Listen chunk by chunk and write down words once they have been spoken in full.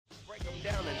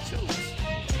down in twos.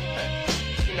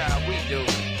 You know how we do.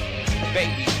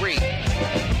 Baby Reed.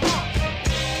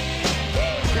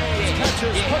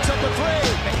 Catches, puts up a three.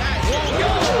 Won't go.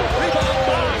 Rebound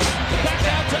box. Back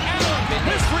out to Allen.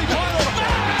 His three-pointer.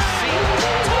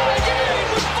 Tie game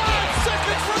with 5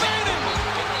 seconds remaining.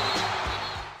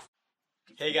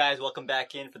 Hey guys, welcome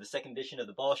back in for the second edition of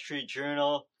the Ball Street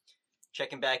Journal.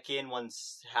 Checking back in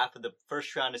once half of the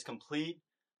first round is complete.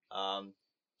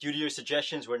 Due to your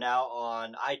suggestions, we're now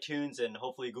on iTunes and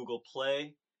hopefully Google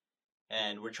Play.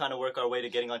 And we're trying to work our way to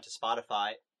getting onto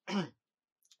Spotify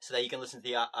so that you can listen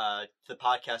to the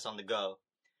podcast on the go.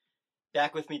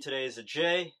 Back with me today is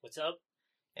Ajay. What's up?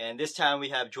 And this time we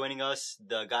have joining us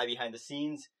the guy behind the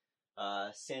scenes,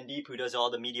 Sandeep, who does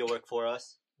all the media work for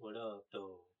us. What up,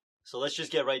 though? So let's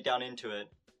just get right down into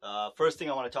it. First thing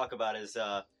I want to talk about is,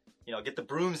 get the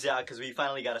brooms out because we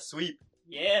finally got a sweep.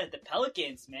 Yeah, the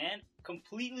Pelicans, man.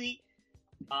 Completely.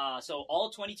 So all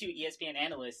 22 ESPN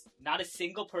analysts, not a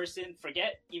single person,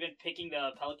 forget even picking the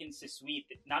Pelicans to sweep,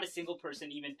 not a single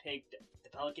person even picked the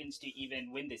Pelicans to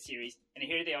even win this series. And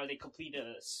here they are, they complete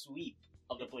a sweep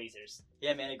of the Blazers.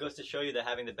 Yeah, man, it goes to show you that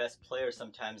having the best player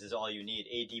sometimes is all you need.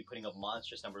 AD putting up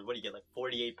monstrous numbers. What do you get, like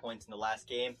 48 points in the last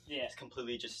game? Yeah. It's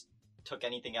completely just took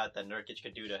anything out that Nurkic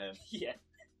could do to him. Yeah.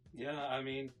 Yeah, I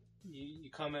mean, you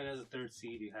come in as a third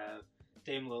seed, you have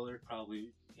Dame Lillard,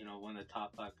 probably, one of the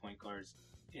top 5 point guards.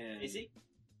 Is he?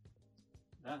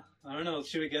 I don't know.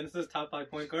 Should we get into those top 5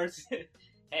 point guards?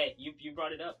 Hey, you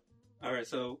brought it up. All right,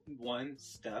 so 1,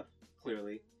 Steph,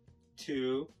 clearly.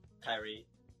 2, Kyrie.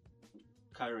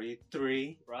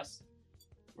 3, Russ.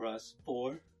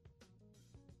 4.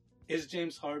 Is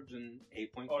James Harden a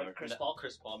point Or guard? Chris Paul.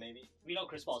 Chris Paul, maybe. We know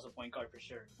Chris Paul's a point guard for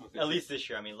sure. Okay, At least this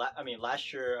year. I mean,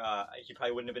 last year he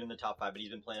probably wouldn't have been in the top 5, but he's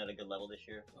been playing at a good level this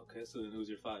year. Okay, so then who's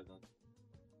your 5 then?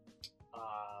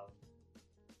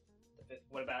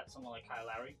 What about someone like Kyle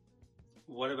Lowry?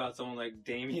 What about someone like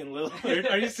Damian Lillard?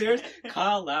 Are you serious?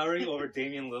 Kyle Lowry over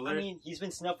Damian Lillard? I mean, he's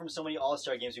been snubbed from so many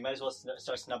All-Star games. We might as well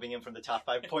start snubbing him from the top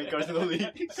 5 point guards in the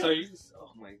league.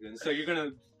 Oh my goodness. So you're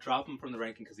going to drop him from the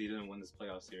ranking because he didn't win this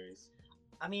playoff series?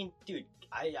 I mean, dude,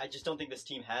 I just don't think this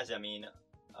team has it. I mean,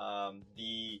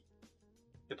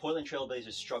 the Portland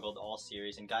Trailblazers struggled all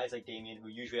series, and guys like Damian, who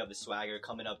usually have the swagger,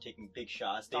 coming up, taking big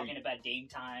shots. Talking about Dame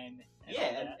time.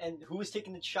 And who was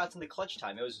taking the shots in the clutch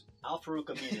time? It was Al-Farouq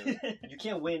Aminu. You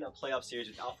can't win a playoff series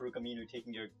with Al-Farouq Aminu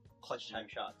taking your clutch time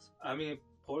shots. I mean,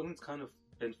 Portland's kind of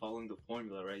been following the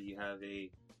formula, right? You have a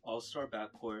all-star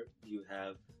backcourt, you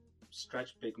have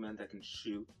stretch big men that can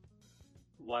shoot.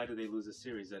 Why do they lose a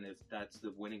series? And if that's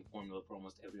the winning formula for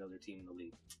almost every other team in the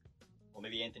league? Well,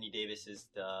 maybe Anthony Davis is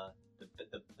the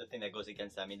thing that goes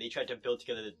against that. I mean, they tried to build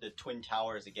together the Twin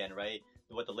Towers again, right?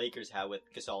 What the Lakers had with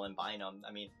Gasol and Bynum.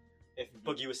 I mean, if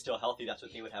Boogie was still healthy, that's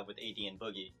what they would have with AD and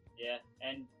Boogie. Yeah,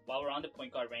 and while we're on the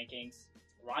point guard rankings,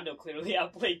 Rondo clearly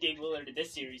outplayed Dame Lillard in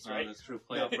this series, right? Oh, that's true.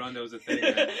 Playoff Rondo is a thing.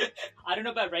 Man. I don't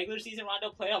know about regular season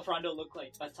Rondo. Playoff Rondo looked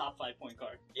like a top 5 point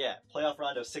guard. Yeah, playoff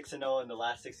Rondo 6-0 in the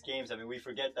last 6 games. I mean, we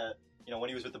forget that when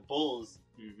he was with the Bulls,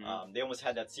 they almost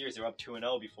had that series. They were up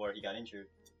 2-0 before he got injured.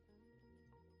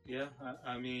 Yeah,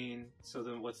 I mean, so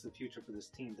then what's the future for this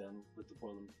team then with the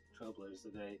Portland Trailblazers?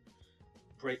 Do they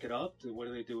break it up? What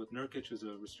do they do with Nurkic, who's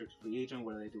a restricted free agent?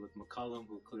 What do they do with McCollum,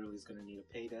 who clearly is going to need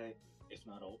a payday? If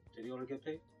not, did he already get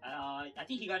paid? I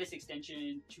think he got his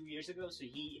extension 2 years ago, so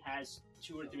he has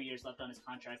 2 or 3 years left on his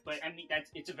contract. But I mean,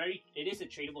 it is a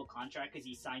tradable contract because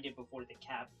he signed it before the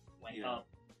cap went up.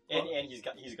 And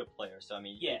he's a good player, so I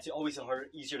mean, it's always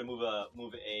easier to move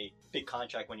a big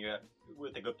contract when you're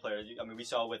with a good player. I mean, we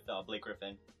saw with Blake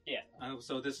Griffin. Yeah.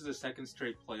 So this is the second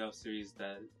straight playoff series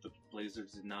that the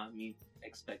Blazers did not meet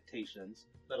expectations.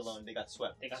 Let alone they got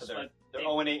swept. They're They're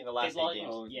 0-8 in the last 8 games.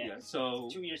 Oh, yeah. So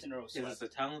 2 years in a row is swept. this a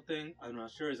talent thing? I'm not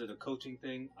sure. Is it a coaching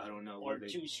thing? I don't know. Or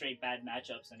 2 straight bad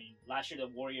matchups. I mean, last year the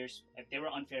Warriors, if they were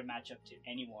unfair matchup to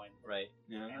anyone. Right.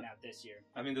 Yeah. And now this year.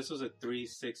 I mean, this was a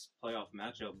 3-6 playoff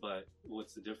matchup, but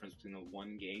what's the difference between the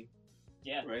one game?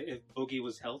 Yeah. Right. If Boogie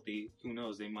was healthy, who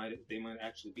knows? They might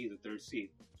actually be the 3rd seed.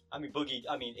 I mean,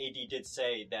 AD did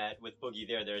say that with Boogie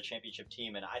there, they're a championship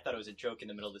team, and I thought it was a joke in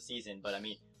the middle of the season. But I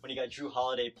mean, when you got Drew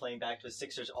Holiday playing back to the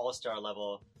Sixers All-Star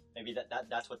level, maybe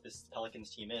that's what this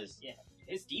Pelicans team is. Yeah,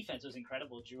 his defense was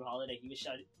incredible. Drew Holiday, he was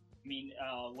shot. I mean,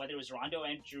 whether it was Rondo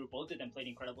and Drew, both of them played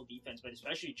incredible defense, but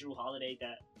especially Drew Holiday.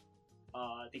 That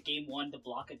the game 1, the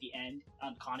block at the end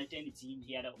on Connaughton, it seemed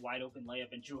he had a wide open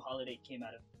layup, and Drew Holiday came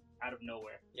out of out of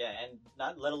nowhere. Yeah, and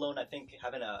not let alone, I think,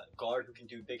 having a guard who can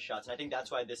do big shots. And I think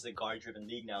that's why this is a guard-driven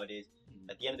league nowadays.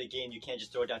 At the end of the game, you can't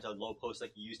just throw it down to a low post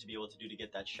like you used to be able to do to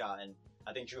get that shot. And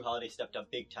I think Drew Holiday stepped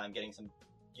up big time, getting some,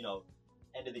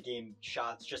 end of the game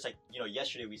shots, just like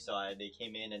yesterday we saw it. They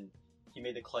came in and he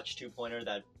made the clutch 2-pointer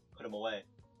that put him away.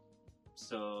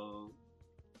 So,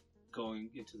 going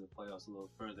into the playoffs a little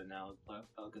further now, the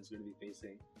Pelicans are going to be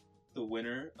facing the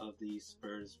winner of the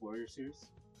Spurs-Warriors series.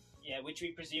 Yeah, which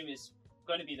we presume is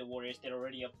going to be the Warriors. They're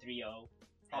already up 3-0.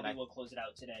 Probably will close it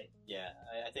out today. Yeah,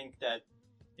 I think that,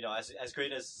 as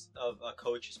great as of a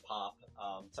coach as Pop,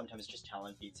 sometimes just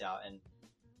talent beats out. And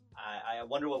I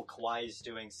wonder what Kawhi is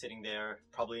doing sitting there,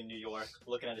 probably in New York,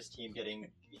 looking at his team getting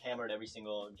hammered every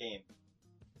single game.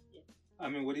 I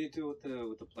mean, what do you do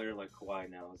with a player like Kawhi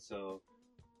now? So,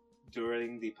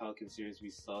 during the Pelican series,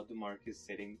 we saw DeMarcus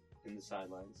sitting in the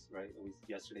sidelines, right?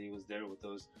 Yesterday he was there with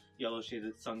those yellow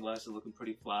shaded sunglasses looking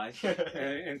pretty fly.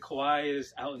 and Kawhi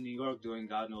is out in New York doing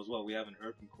God knows what. We haven't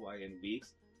heard from Kawhi in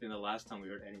weeks. I think the last time we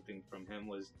heard anything from him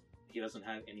was he doesn't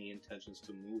have any intentions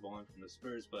to move on from the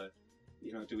Spurs, but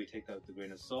do we take that with a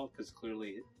grain of salt? Because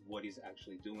clearly what he's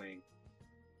actually doing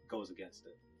goes against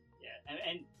it. Yeah,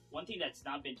 and one thing that's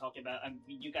not been talked about, I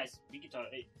mean, you guys, we could talk,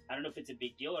 I don't know if it's a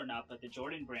big deal or not, but the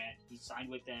Jordan brand, he signed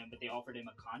with them, but they offered him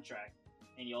a contract,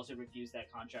 and he also refused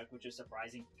that contract, which is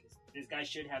surprising, because this guy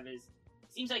should have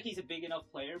seems like he's a big enough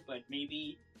player, but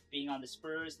maybe being on the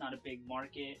Spurs, not a big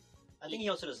market. I think he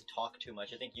also doesn't talk too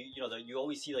much. I think, you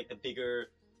always see, like, the bigger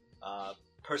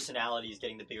personalities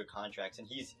getting the bigger contracts, and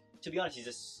to be honest,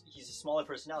 he's a smaller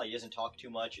personality. He doesn't talk too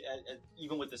much.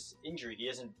 Even with this injury, he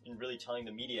hasn't been really telling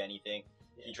the media anything.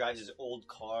 Yeah. He drives his old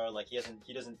car. Like he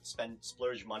doesn't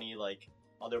splurge money like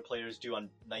other players do on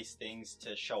nice things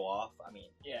to show off. I mean,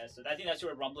 yeah. So I think that's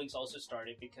where rumblings also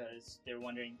started, because they're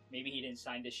wondering maybe he didn't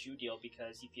sign this shoe deal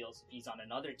because he feels if he's on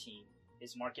another team,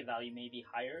 his market value may be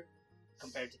higher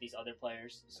compared to these other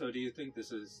players. So do you think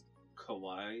this is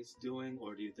Kawhi's doing,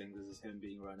 or do you think this is him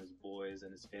being around his boys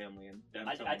and his family and them?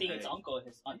 I think it's uncle.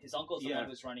 His uncle's the one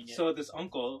who's running it. So this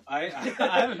uncle, I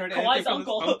haven't heard anything from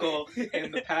uncle. this uncle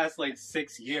in the past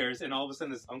 6 years, and all of a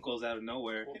sudden this uncle's out of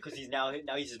nowhere. Because he's now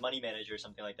he's his money manager or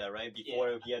something like that, right?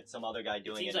 Before he had some other guy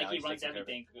doing it. Seems like he runs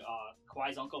everything.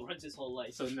 Kawhi's uncle runs his whole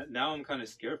life. So now I'm kind of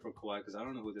scared for Kawhi because I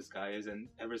don't know who this guy is, and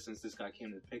ever since this guy came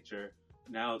in the picture,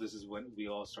 now this is when we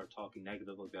all start talking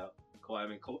negatively about Kawhi. I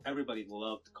mean, everybody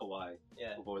loved Kawhi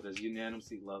before this.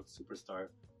 Unanimously loved superstar.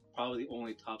 Probably the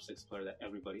only top 6 player that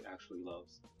everybody actually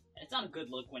loves. And it's not a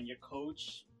good look when your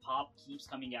coach, Pop, keeps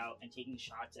coming out and taking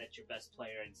shots at your best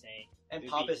player and saying... And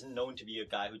Pop isn't known to be a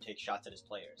guy who takes shots at his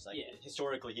players.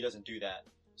 Historically, he doesn't do that.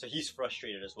 So he's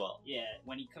frustrated as well. Yeah,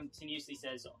 when he continuously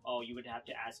says, you would have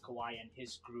to ask Kawhi and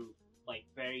his group,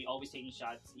 always taking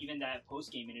shots. Even that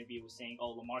post-game interview was saying,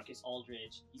 LaMarcus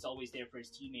Aldridge, he's always there for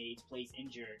his teammates, plays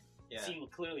injured. Yeah. It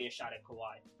seemed clearly a shot at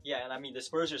Kawhi. Yeah, and I mean, the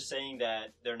Spurs are saying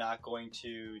that they're not going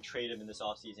to trade him in this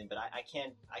offseason, but I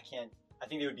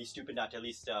think they would be stupid not to at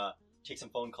least take some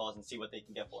phone calls and see what they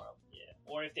can get for him. Yeah,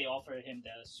 or if they offer him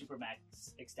the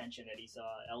Supermax extension that he's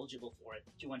eligible for,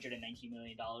 $219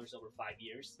 million over 5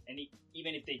 years. And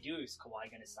even if they do, is Kawhi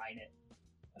going to sign it?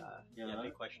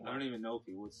 Big question. I don't even know if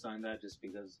he would sign that, just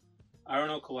because I don't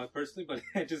know Kawhi personally, but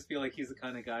I just feel like he's the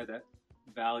kind of guy that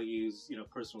values,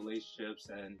 personal relationships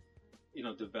and,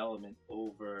 development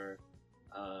over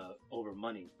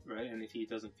money, right? And if he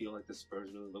doesn't feel like the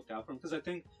Spurs really looked out for him, because I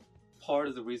think part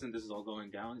of the reason this is all going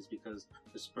down is because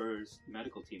the Spurs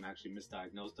medical team actually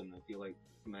misdiagnosed him. I feel like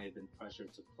he may have been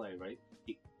pressured to play, right?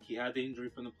 He had the injury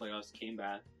from the playoffs, came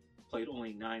back, played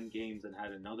only 9 games, and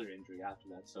had another injury after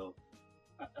that. So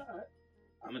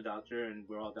I'm a doctor, and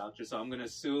we're all doctors, so I'm going to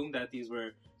assume that these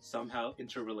were somehow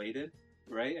interrelated,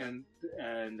 right? And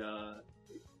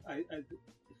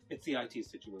it's the IT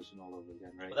situation all over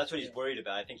again, right? Well, that's what he's worried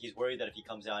about. I think he's worried that if he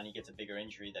comes out and he gets a bigger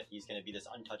injury, that he's going to be this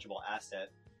untouchable asset,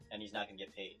 and he's not going to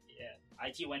get paid. Yeah,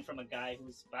 IT went from a guy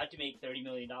who's about to make $30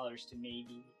 million to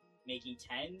maybe making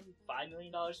 $5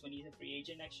 million when he's a free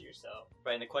agent next year. So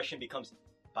right, and the question becomes,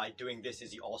 by doing this,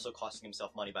 is he also costing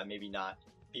himself money by maybe not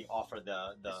being offered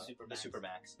the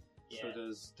Supermax? Yeah. So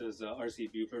does R.C.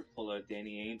 Buford pull a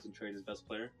Danny Ainge and trade his best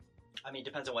player? I mean, it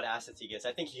depends on what assets he gets.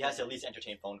 I think he has to at least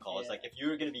entertain phone calls. Like, if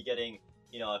you're going to be getting,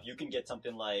 if you can get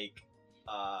something like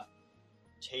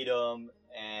Tatum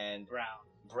and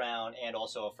Brown and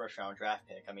also a first-round draft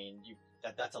pick, I mean,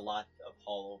 that's a lot of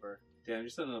haul over. Damn, you're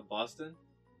still in Boston?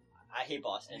 I hate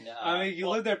Boston. I mean, you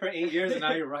lived there for 8 years, and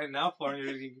now you're writing out for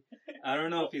him. I don't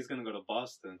know if he's going to go to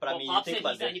Boston. But I mean, Pop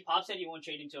said he won't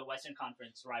trade him to a Western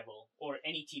Conference rival or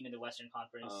any team in the Western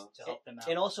Conference to help them out.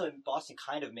 And also, in Boston,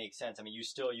 kind of makes sense. I mean, you're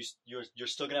still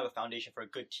going to have a foundation for a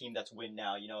good team that's win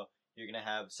now. You're going to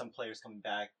have some players coming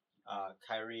back,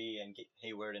 Kyrie and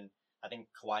Hayward, and I think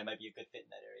Kawhi might be a good fit in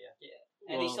that area. Yeah.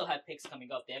 And they Well- still have picks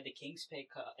coming up. They have the Kings pick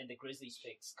and the Grizzlies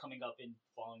picks coming up in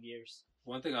following years.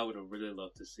 One thing I would have really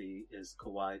loved to see is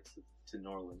Kawhi to New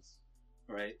Orleans,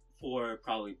 right? Or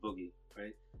probably Boogie,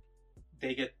 right?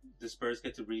 The Spurs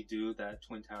get to redo that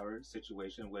Twin Tower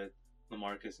situation with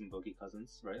LaMarcus and Boogie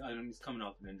Cousins, right? I mean, he's coming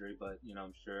off an injury, but,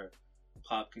 I'm sure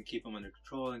Pop can keep him under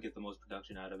control and get the most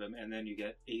production out of him. And then you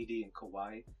get AD and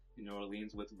Kawhi in New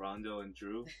Orleans with Rondo and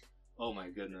Drew. Oh my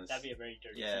goodness. That'd be a very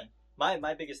dirty Yeah. team.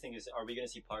 My biggest thing is, are we going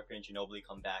to see Parker and Ginobili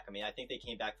come back? I mean, I think they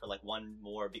came back for like one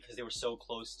more because they were so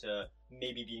close to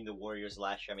maybe beating the Warriors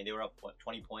last year. I mean, they were up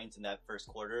 20 points in that first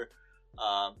quarter,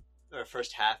 or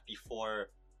first half before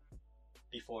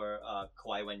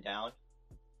Kawhi went down.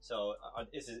 So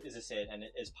is this it? And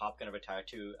is Pop going to retire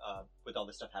too? With all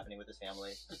this stuff happening with his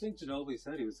family, I think Ginobili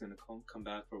said he was going to come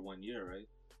back for 1 year, right?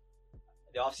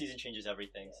 the offseason changes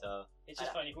everything. So It's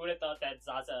just funny. Who would have thought that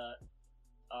Zaza,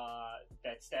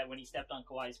 when he stepped on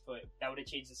Kawhi's foot, that would have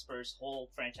changed the Spurs' whole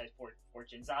franchise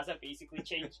fortune. Zaza basically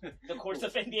changed the course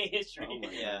of NBA history. Oh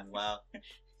my yeah, wow.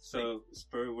 So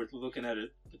we're looking at a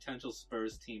potential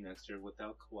Spurs team next year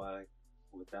without Kawhi,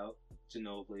 without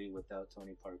Ginobili, without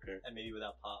Tony Parker, And maybe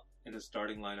without Pop. in a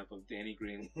starting lineup of Danny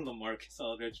Green, LaMarcus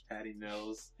Aldridge, Patty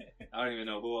Mills. I don't even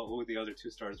know who the other two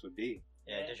stars would be.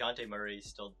 Yeah, DeJounte Murray's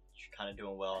still kind of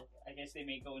doing well. I guess they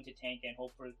may go into tank and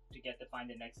hope to find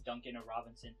the next Duncan or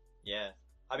Robinson. Yeah.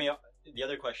 I mean, the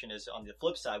other question is on the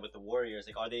flip side with the Warriors,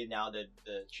 like, are they now the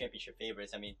championship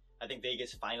favorites? I mean, I think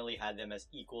Vegas finally had them as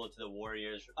equal to the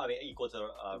Warriors, equal to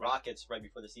the Rockets right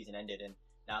before the season ended, and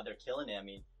now they're killing it. I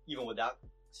mean, even without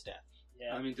Steph.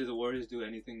 Yeah. I mean, did the Warriors do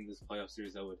anything in this playoff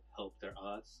series that would help their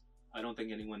odds? I don't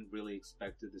think anyone really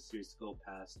expected the series to go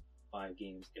past 5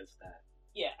 games, if that.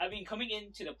 Yeah, I mean, coming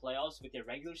into the playoffs with their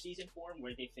regular season form,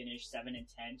 where they finished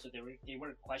 7-10, so there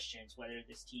were questions whether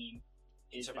this team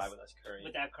is Survive with us, Curry.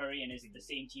 without Curry and is the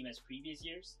same team as previous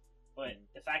years. But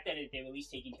the fact that they've at least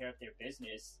taken care of their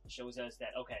business shows us that,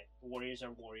 okay, the Warriors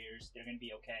are Warriors, they're going to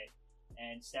be okay.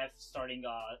 And Steph starting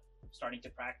to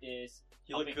practice.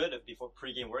 He looked good before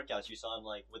pregame workouts. You saw him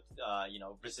like with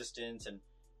resistance and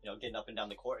getting up and down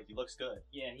the court. He looks good.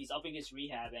 Yeah, he's upping his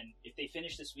rehab, and if they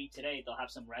finish this week today, they'll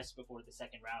have some rest before the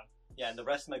second round. Yeah, and the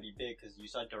rest might be big because you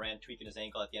saw Durant tweaking his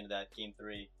ankle at the end of that game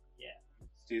 3.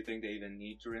 Do you think they even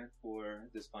need Durant for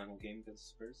this final game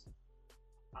against the Spurs?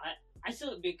 I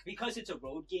still, because it's a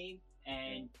road game,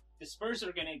 and the Spurs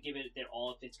are going to give it their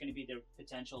all if it's going to be their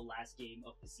potential last game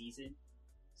of the season.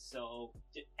 So,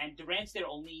 and Durant's their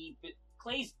only.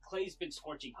 Clay's been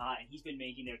scorching hot, and he's been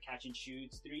making their catch and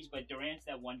shoots threes. But Durant's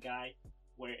that one guy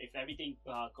where if everything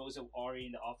goes to Ari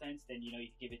in the offense, then you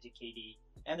give it to KD.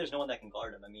 And there's no one that can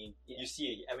guard him. I mean, you see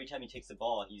it every time he takes the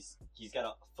ball. He's got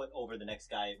a foot over the next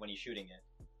guy when he's shooting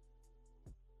it.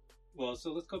 Well,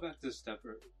 so let's go back to the Steph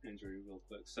injury real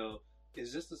quick. So,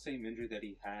 is this the same injury that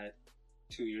he had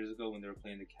 2 years ago when they were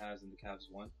playing the Cavs and the Cavs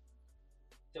won?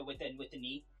 So with the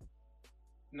knee.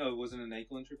 No, it wasn't an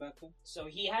ankle injury back then? So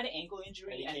he had an ankle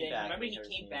injury, And he and came then back remember and he hurt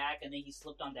his came knee. back, and then he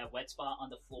slipped on that wet spot on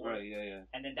the floor, Right, yeah.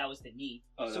 and then that was the knee.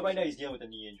 Oh, So that right was now it. he's dealing with a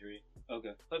knee injury.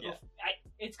 Okay. But Yeah.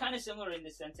 it's kind of similar in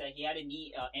the sense that he had a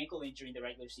knee ankle injury in the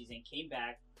regular season, came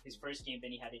back his first game,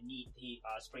 then he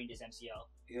sprained his MCL.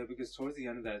 Yeah, because towards the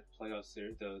end of that playoff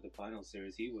series, the final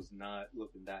series, he was not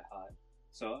looking that hot.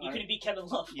 So He couldn't beat Kevin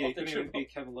Love Yeah, he off the couldn't even dribble.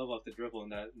 beat Kevin Love off the dribble in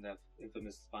that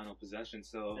infamous final possession.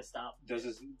 So The stop. does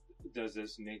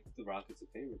this make the Rockets a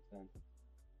favorite then?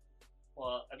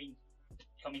 Well, I mean,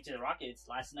 coming to the Rockets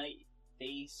last night,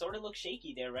 they sort of look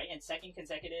shaky there, right? And second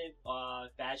consecutive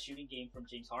bad shooting game from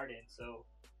James Harden. So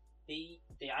they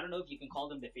I don't know if you can call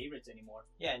them the favorites anymore.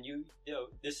 Yeah, and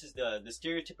this is the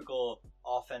stereotypical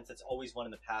offense that's always won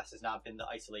in the past has not been the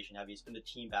isolation heavy. It's been the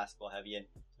team basketball heavy, and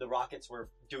the Rockets were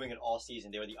doing it all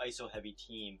season. They were the ISO heavy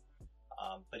team,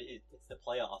 but it's the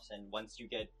playoffs, and once you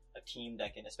get a team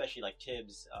that can, especially like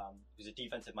Tibbs, who's a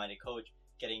defensive minded coach,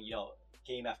 getting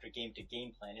game after game to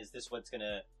game plan, is this what's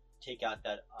gonna take out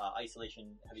that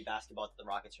isolation heavy basketball that the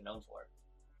Rockets are known for?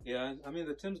 Yeah, I mean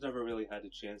the Timbs never really had a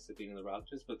chance at beating the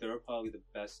Rockets, but they were probably the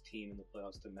best team in the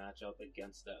playoffs to match up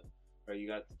against them. Right, you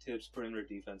got the Tibbs perimeter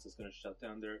defense that's going to shut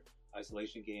down their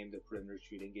isolation game, their perimeter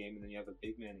shooting game, and then you have a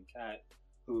big man in Cat,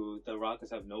 who the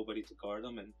Rockets have nobody to guard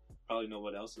them, and probably no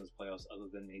one else in this playoffs other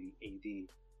than maybe AD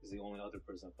is the only other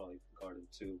person that probably can guard him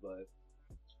too. But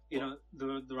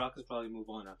the Rockets probably move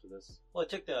on after this. Well, it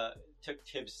took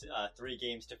Tibbs 3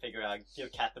 games to figure out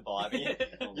give Cat the ball. I mean,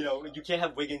 you can't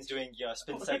have Wiggins doing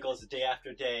spin cycles day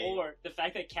after day. Or the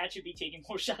fact that Cat should be taking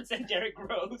more shots than Derrick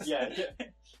Rose. Yeah.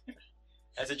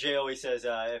 As Ajay always says,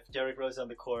 if Derrick Rose is on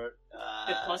the court,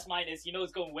 The plus minus,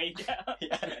 it's going way down.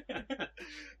 yeah.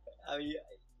 I mean,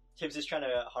 Tibbs is trying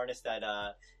to harness that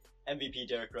MVP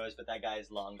Derrick Rose, but that guy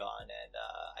is long gone, and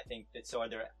I think that so are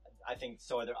their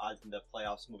odds in the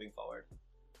playoffs moving forward.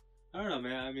 I don't know,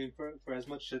 man. I mean, for as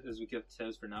much shit as we give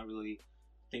Tibbs for not really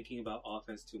thinking about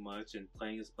offense too much and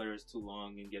playing his players too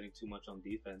long and getting too much on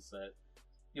defense, that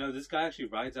this guy actually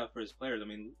rides out for his players. I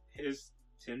mean,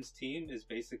 Tim's team is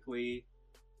basically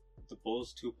the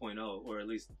Bulls 2.0, or at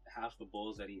least half the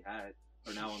Bulls that he had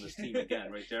are now on this team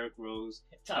again, right? Derrick Rose,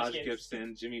 Taj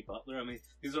Gibson, Jimmy Butler. I mean,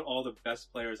 these are all the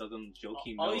best players other than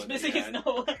Joakim Noah. All he's missing is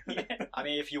Noah. Yeah. I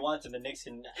mean, if he wants him, the Knicks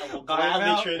can will Buy him gladly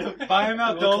out. trade him. Buy him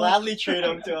out. We'll gladly trade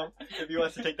him to him if he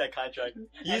wants to take that contract.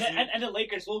 And the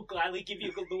Lakers will gladly give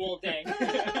you the whole thing.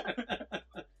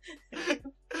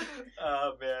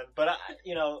 Oh man, but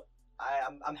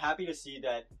I'm happy to see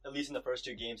that at least in the first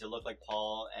two games, it looked like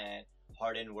Paul and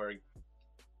Harden were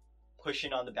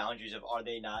pushing on the boundaries of are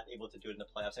they not able to do it in the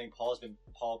playoffs. I mean,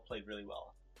 Paul played really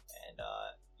well, and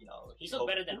he's looked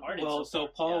better than Harden. Well, so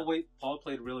Paul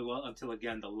played really well until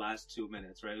again the last 2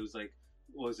 minutes, right? It was like,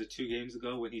 what was it, 2 games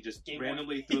ago when he just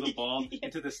randomly threw the ball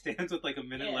into the stands with like a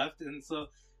minute left, and so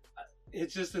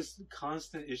it's just this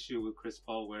constant issue with Chris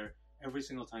Paul where every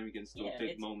single time he gets into a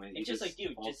big moment, he just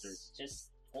falters. Just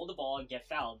hold the ball and get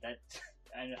fouled.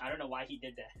 And I don't know why he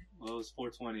did that. Well, it was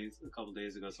 420 a couple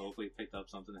days ago, so hopefully he picked up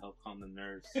something to help calm the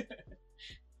nerves.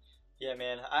 Yeah,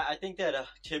 man. I think that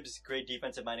Tibbs, great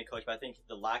defensive-minded coach, but I think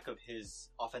the lack of his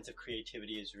offensive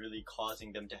creativity is really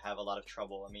causing them to have a lot of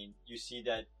trouble. I mean, you see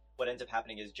that what ends up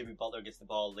happening is Jimmy Butler gets the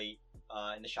ball late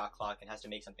in the shot clock and has to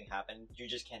make something happen. You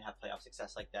just can't have playoff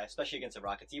success like that, especially against the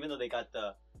Rockets. Even though they got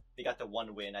the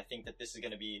one win, I think that this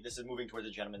is moving towards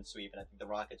a gentleman's sweep, and I think the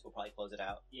Rockets will probably close it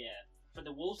out. Yeah. For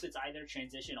the Wolves, it's either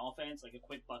transition offense, like a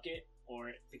quick bucket,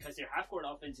 or because their half-court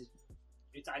offense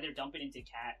it's either dump it into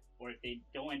Cat, or if they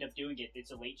don't end up doing it, it's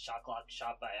a late shot clock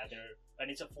shot by and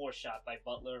it's a forced shot by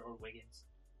Butler or Wiggins.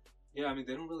 Yeah, I mean,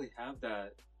 they don't really have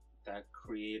that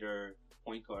creator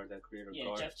point guard, that creator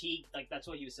guard. Yeah, Jeff Teague, like that's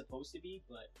what he was supposed to be,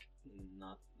 but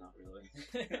not really.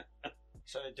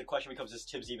 So the question becomes: is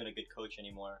Tibbs even a good coach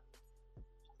anymore?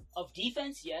 Of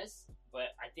defense, yes, but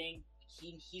I think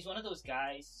he's one of those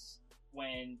guys.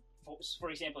 When, for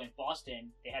example, in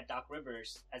Boston, they had Doc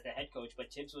Rivers as the head coach, but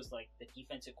Tibbs was like the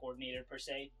defensive coordinator per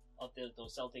se of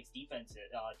those Celtics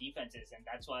defenses, and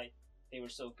that's why they were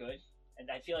so good.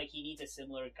 And I feel like he needs a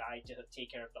similar guy to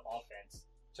take care of the offense.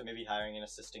 So maybe hiring an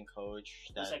assistant coach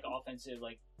that's like offensive,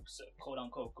 like quote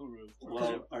unquote guru.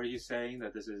 Well, are you saying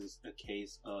that this is a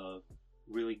case of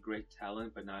really great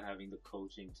talent, but not having the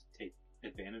coaching to take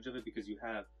advantage of it? Because you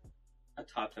have a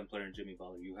top 10 player in Jimmy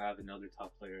Butler, you have another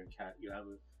top player in Cat, you have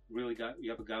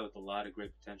a guy with a lot of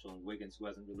great potential in Wiggins who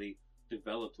hasn't really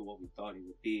developed to what we thought he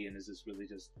would be, and is this really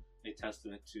just a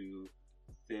testament to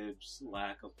Thibs'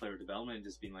 lack of player development and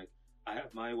just being like, I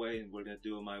have my way and we're going to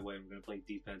do it my way and we're going to play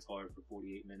defense hard for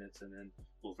 48 minutes and then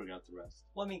we'll figure out the rest?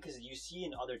 Well, I mean, because you see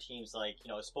in other teams like,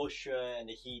 Spoelstra and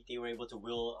the Heat, they were able to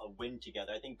will a win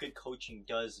together. I think good coaching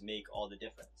does make all the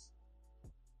difference.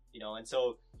 And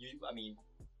so,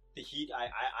 the Heat,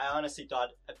 I honestly thought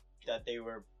that they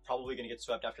were probably going to get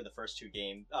swept after the first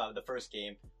game,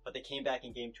 but they came back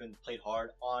in game 2 and played hard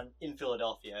in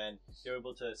Philadelphia, and they were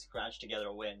able to scratch together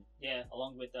a win. Yeah,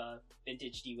 along with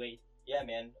vintage D-Wade. Yeah,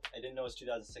 man. I didn't know it was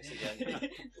 2006 again.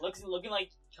 Looking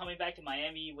like coming back to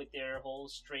Miami with their whole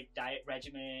strict diet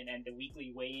regimen and the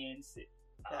weekly weigh-ins.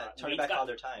 Turning back all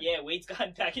their time. Yeah, Wade's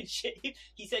gotten back in shape.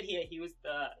 He said he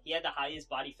had the highest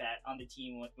body fat on the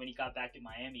team when he got back to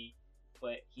Miami,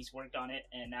 but he's worked on it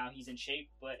and now he's in shape.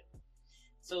 But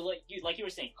so like you were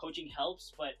saying, coaching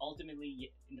helps, but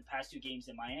ultimately in the past 2 games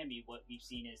in Miami, what we've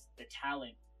seen is the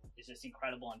talent is just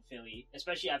incredible in Philly,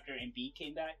 especially after Embiid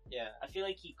came back. Yeah, I feel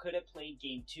like he could have played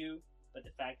game 2, but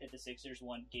the fact that the Sixers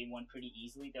won game 1 pretty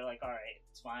easily, they're like, all right,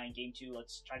 it's fine. Game 2,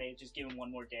 let's try to just give him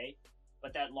one more day.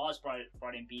 But that loss brought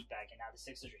Embiid back, and now the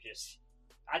Sixers are just.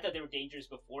 I thought they were dangerous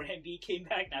before Embiid came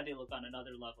back. Now they look on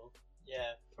another level.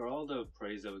 Yeah. For all the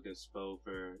praise that we give Spo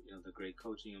for the great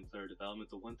coaching and player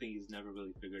development, the one thing he's never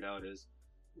really figured out is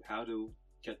how to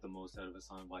get the most out of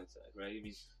Hassan Whiteside, right? I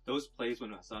mean, those plays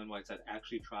when Hassan Whiteside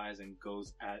actually tries and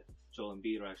goes at Joel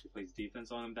Embiid or actually plays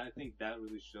defense on him, I think that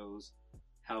really shows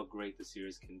how great the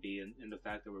series can be, and the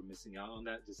fact that we're missing out on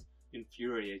that just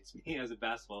infuriates me as a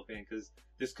basketball fan, because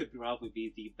this could probably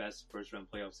be the best first-round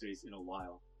playoff series in a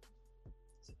while.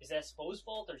 Is that Spo's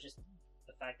fault, or just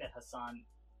the fact that Hassan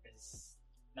is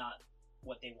not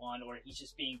what they want, or he's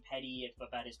just being petty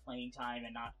about his playing time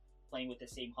and not playing with the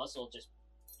same hustle? Just,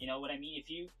 you know what I mean? If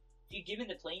you give him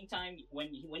the playing time when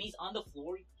he's on the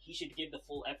floor, he should give the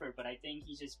full effort. But I think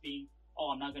he's just being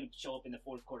oh, I'm not going to show up in the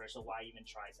fourth quarter, so why even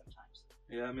try sometimes?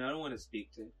 Yeah, I mean, I don't want to speak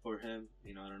for him.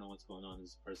 You know, I don't know what's going on in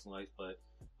his personal life, but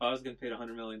if I was getting paid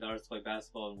 $100 million to play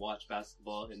basketball and watch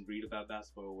basketball and read about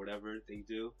basketball or whatever they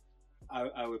do,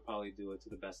 I would probably do it to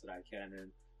the best that I can.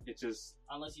 And it just...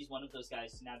 Unless he's one of those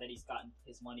guys, now that he's gotten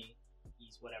his money,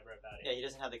 he's whatever about it. Yeah, he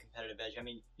doesn't have the competitive edge. I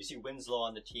mean, you see Winslow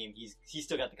on the team. He's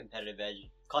still got the competitive edge.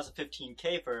 Cost him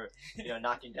 $15K for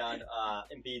knocking down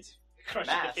Embiid's Crushing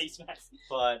mask. the face mask.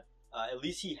 But at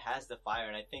least he has the fire,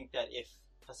 and I think that if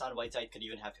Hassan Whiteside could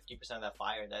even have 50% of that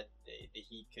fire, that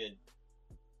he could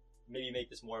maybe make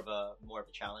this more of a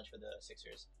challenge for the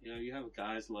Sixers. You know, you have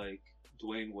guys like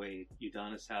Dwayne Wade,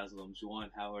 Udonis Haslem, Juwan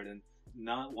Howard, and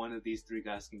not one of these three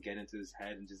guys can get into his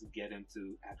head and just get him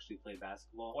to actually play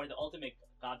basketball. Or the ultimate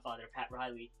godfather, Pat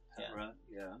Riley.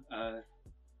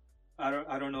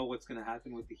 I don't know what's going to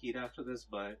happen with the Heat after this,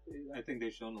 but I think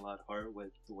they've shown a lot of heart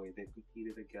with the way they've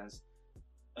competed against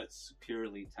a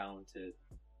superiorly talented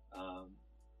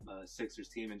Sixers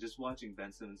team. And just watching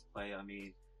Ben Simmons play, I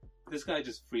mean, this guy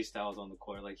just freestyles on the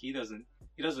court. Like, he doesn't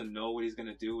know what he's going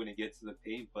to do when he gets to the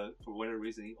paint, but for whatever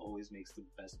reason, he always makes the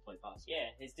best play possible. Yeah,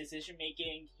 his decision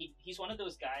making, he's one of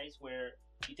those guys where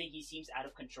you think he seems out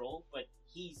of control, but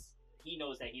he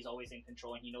knows that he's always in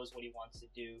control, and he knows what he wants to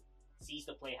do, sees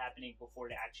the play happening before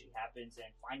it actually happens, and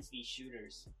finds these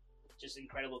shooters. Just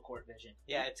incredible court vision.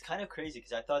 Yeah, it's kind of crazy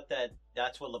because I thought that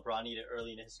that's what LeBron needed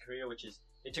early in his career, which is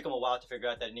it took him a while to figure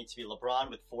out that it needs to be LeBron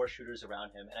with 4 shooters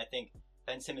around him. And I think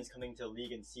Ben Simmons coming to the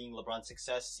league and seeing LeBron's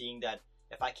success, seeing that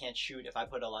if I can't shoot, if I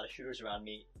put a lot of shooters around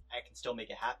me, I can still make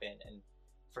it happen. And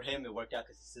for him, it worked out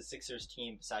because it's the Sixers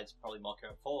team, besides probably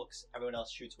Markelle Fultz, everyone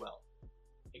else shoots well.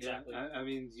 Exactly. Yeah, I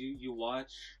mean, you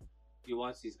watch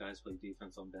these guys play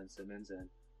defense on Ben Simmons, and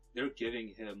they're giving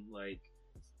him like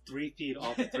 3 feet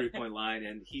off the 3-point line,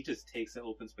 and he just takes the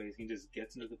open space. He just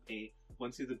gets into the paint.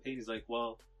 Once he's in the paint, he's like,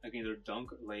 well, I can either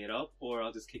dunk, lay it up, or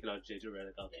I'll just kick it out to JJ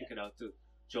Redick. I'll kick it out to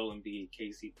Joel Embiid,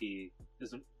 KCP.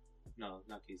 No,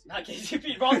 not KCP. Not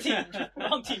KCP. Wrong team.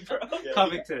 Wrong team, bro. Yeah.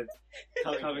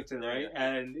 Covington, right?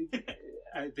 Yeah. And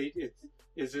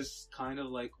is this kind of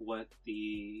like what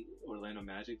the Orlando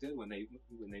Magic did when they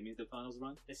made the finals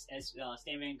run? This as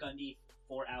Stan Van Gundy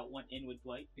 4 out, 1 in with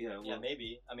Dwight. Yeah, Yeah,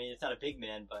 maybe. I mean, it's not a big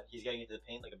man, but he's getting into the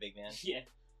paint like a big man. Yeah.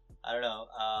 I don't know.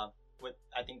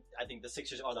 I think the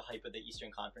Sixers are the hype of the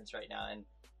Eastern Conference right now, and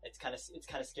it's kind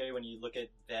of scary when you look at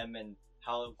them and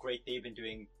how great they've been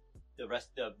doing the rest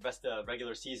of the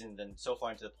regular season and so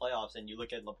far into the playoffs, and you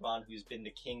look at LeBron, who's been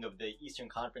the king of the Eastern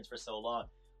Conference for so long.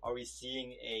 Are we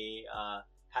seeing a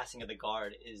passing of the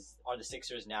guard? Are the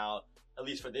Sixers now, at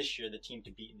least for this year, the team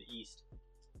to beat in the East?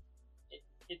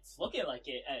 It's looking like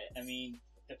it. I mean,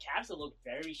 the Cavs have looked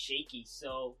very shaky.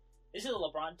 So this is a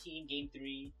LeBron team, Game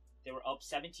 3. They were up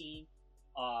 17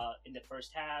 in the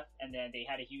first half, and then they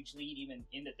had a huge lead even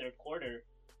in the third quarter.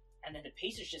 And then the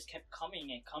Pacers just kept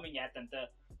coming at them. The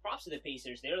props to the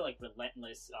Pacers, they're like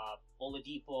relentless.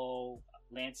 Oladipo,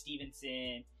 Lance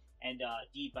Stevenson, and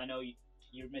Deep. I know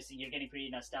you're getting pretty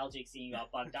nostalgic seeing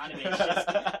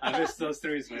Bogdanovich. I miss those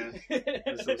threes, man.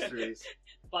 Miss those threes.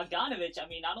 Bogdanovich, I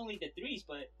mean, not only the threes,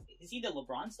 but is he the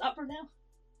LeBron stopper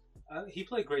now? He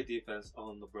played great defense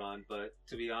on LeBron, but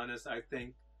to be honest, I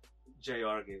think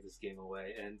JR gave this game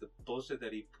away, and the bullshit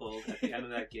that he pulled at the end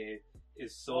of that game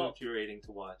is so infuriating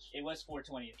to watch. It was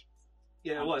 420.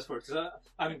 Yeah, it was for.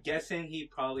 I'm guessing he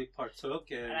probably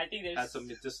partook and I think had some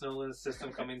medicinal in the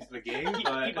system coming into the game. he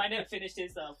But might have finished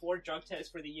his 4 drug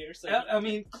tests for the year. So I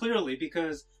mean, clearly,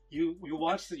 because you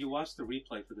watch the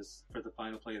replay for the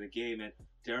final play of the game, and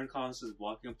Darren Collins is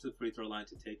walking up to the free throw line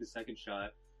to take his second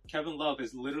shot. Kevin Love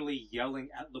is literally yelling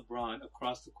at LeBron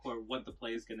across the court what the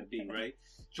play is going to be, right?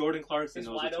 Jordan Clarkson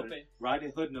knows what's happening.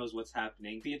 Rodney Hood knows what's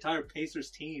happening. The entire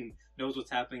Pacers team knows what's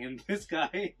happening. And this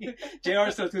guy, J.R.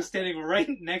 Smith, who's standing right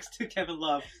next to Kevin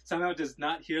Love, somehow does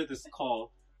not hear this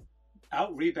call.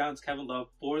 Out-rebounds Kevin Love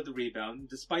for the rebound,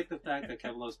 despite the fact that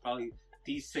Kevin Love is probably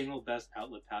the single best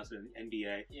outlet passer in the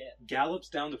NBA. Yeah. Gallops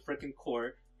down the frickin'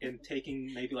 court in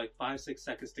taking maybe like 5-6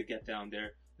 seconds to get down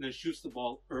there. And then shoots the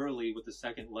ball early with the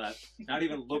second left, not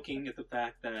even looking at the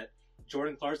fact that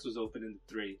Jordan Clarkson was open in the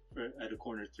 3, at a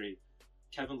corner 3.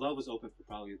 Kevin Love was open for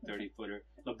probably a 30-footer.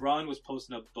 LeBron was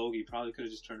posting up bogey, probably could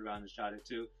have just turned around and shot it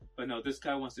too. But no, this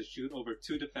guy wants to shoot over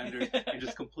 2 defenders and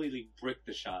just completely brick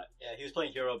the shot. Yeah, he was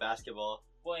playing hero basketball.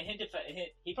 Well,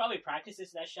 he probably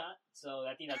practices that shot, so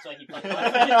I think that's why he played.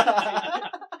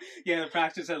 Yeah,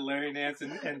 practice at Larry Nance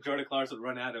and Jordan Clarkson would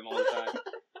run at him all the time.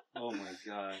 Oh my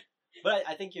god. But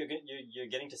I think you're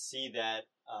getting to see that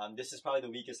this is probably the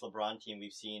weakest LeBron team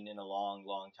we've seen in a long,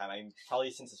 long time. I mean,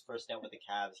 probably since his first stint with the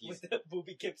Cavs. With the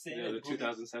Booby Gibson. Yeah, the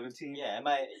 2017. Yeah,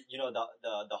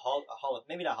 the Hall of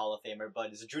maybe not Hall of Famer,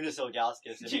 but it's Zdrunas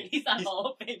Ilgauskas. Dude, he's not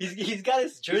Hall of Fame. He's got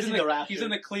his jersey in the Raptors. He's in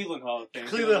the Cleveland Hall of Fame.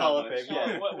 Cleveland Hall of Fame.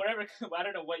 Yeah. Whatever. I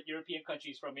don't know what European country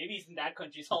he's from. Maybe he's in that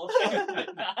country's Hall of Fame.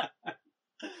 But not.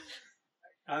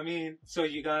 I mean, so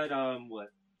you got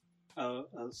a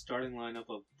starting lineup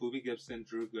of Booby Gibson,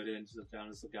 Drew Gooden,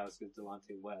 Zdrunas Ilgauskas,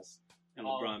 Delonte West, and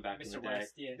LeBron back in the Mr. day.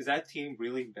 West, yeah. Is that team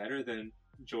really better than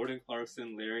Jordan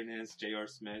Clarkson, Larry Nance, J.R.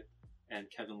 Smith, and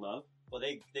Kevin Love? Well,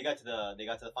 they got to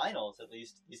the finals at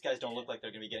least. These guys don't look like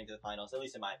they're going to be getting to the finals, at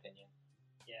least in my opinion.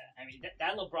 Yeah, I mean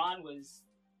that LeBron was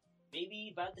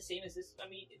maybe about the same as this. I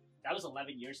mean, that was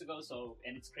 11 years ago. So,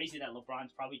 and it's crazy that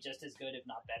LeBron's probably just as good, if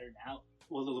not better, now.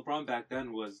 Well, the LeBron back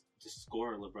then was just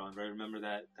scorer LeBron, right? Remember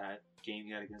that game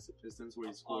he had against the Pistons where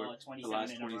he scored the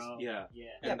last 20? Yeah.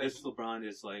 And this LeBron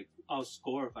is like, I'll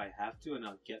score if I have to, and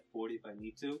I'll get 40 if I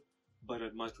need to, but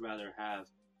I'd much rather have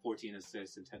 14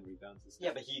 assists and 10 rebounds instead.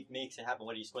 Yeah, but he makes it happen.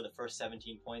 What, did he score the first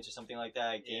 17 points or something like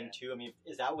that? Game 2? I mean,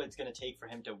 is that what it's going to take for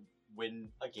him to win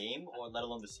a game, or let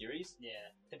alone the series? Yeah.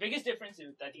 The biggest difference,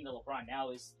 I think, the LeBron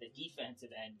now is the defensive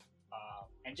end.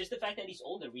 And just the fact that he's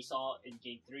older. We saw in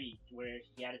Game 3 where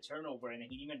he had a turnover and then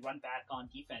he didn't even run back on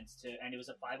defense and it was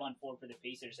a 5-on-4 for the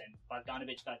Pacers, and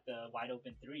Bogdanovich got the wide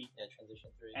open 3. Yeah,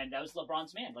 transition 3. And that was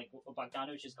LeBron's man. Like,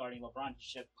 Bogdanovich is guarding LeBron. He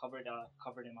should have covered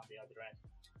him on the other end.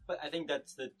 But I think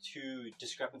that's the two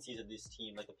discrepancies of this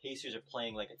team. Like, the Pacers are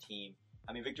playing like a team.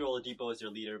 I mean, Victor Oladipo is their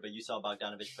leader, but you saw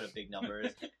Bogdanovich put up big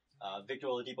numbers. Victor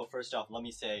Oladipo, first off, let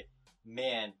me say,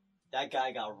 man, that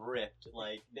guy got ripped.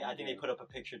 Like, I think they put up a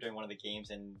picture during one of the games,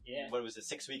 and what was it,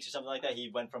 6 weeks or something like that? He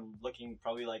went from looking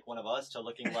probably like one of us to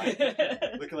looking like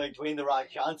Dwayne the Rock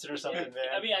Johnson or something,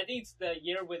 man. I mean, I think it's the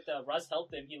year with Russ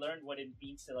helped him. He learned what it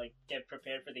means to like get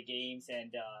prepared for the games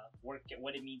and work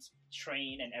what it means to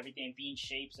train and everything, and be in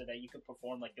shape so that you could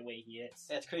perform like the way he is.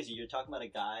 That's crazy. You're talking about a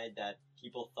guy that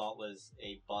people thought was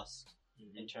a bust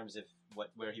in terms of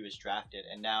where he was drafted,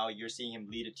 and now you're seeing him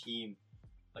lead a team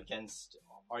against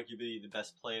arguably the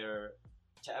best player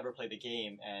to ever play the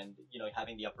game, and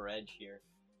having the upper edge here.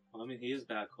 Well, I mean, he is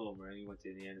back home, right? He went to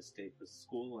Indiana State for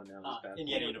school, and now he's back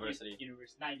Indiana home. University.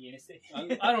 Not Indiana State.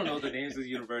 I don't know the names of the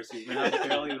universities, man. I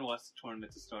barely even watched the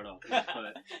tournament to start off with.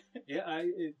 But yeah,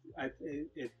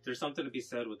 there's something to be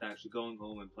said with actually going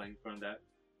home and playing from that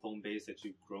home base that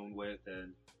you've grown with,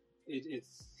 and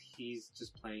he's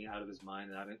just playing out of his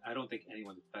mind. And I don't think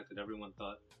anyone expected. Everyone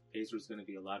thought Pacers was going to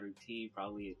be a lottery team,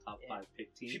 probably a top 5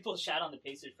 pick team. People shat on the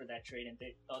Pacers for that trade, and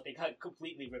they thought they got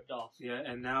completely ripped off. Yeah,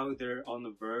 and now they're on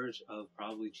the verge of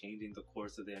probably changing the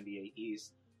course of the NBA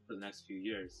East for the next few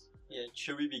years. Yeah,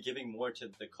 should we be giving more to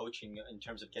the coaching in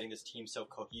terms of getting this team so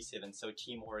cohesive and so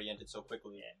team-oriented so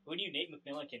quickly? Yeah. Who knew Nate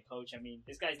McMillan can coach? I mean,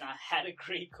 this guy's not had a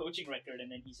great coaching record,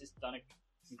 and then he's just done an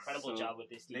incredible job with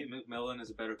this team. Nate McMillan is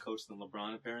a better coach than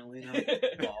LeBron, apparently. Now.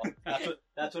 Well,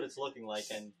 that's what it's looking like.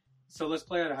 And so let's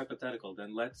play out a hypothetical.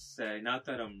 Then let's say, not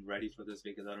that I'm ready for this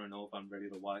because I don't know if I'm ready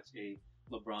to watch a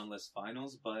LeBron-less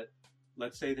finals, but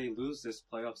let's say they lose this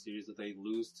playoff series, that they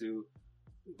lose to,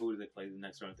 who do they play the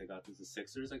next round? They got the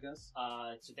Sixers, I guess.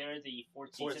 So they're the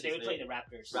 14th. So they would play the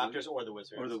Raptors. Raptors or the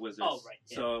Wizards. Oh, right.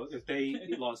 Yeah. So if they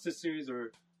lost this series,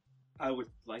 or I would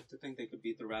like to think they could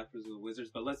beat the Raptors or the Wizards,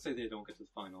 but let's say they don't get to the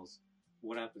finals.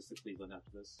 What happens to Cleveland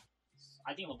after this?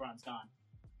 I think LeBron's gone.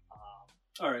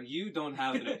 All right, you don't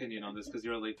have an opinion on this because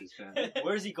you're a Lakers fan.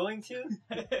 Where is he going to?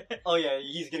 Oh yeah,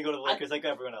 he's gonna go to the Lakers like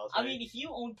everyone else. Right? I mean, if you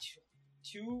own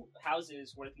two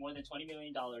houses worth more than $20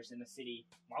 million in the city,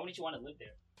 why wouldn't you want to live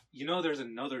there? You know, there's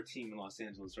another team in Los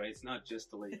Angeles, right? It's not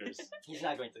just the Lakers. He's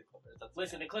not going to the Clippers.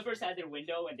 Listen, the Clippers had their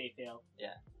window and they failed.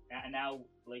 Yeah. And now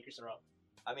the Lakers are up.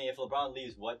 I mean, if LeBron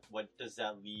leaves, what does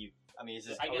that leave? I mean, is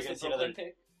this? I guess going to see Brooklyn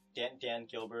pick. Dan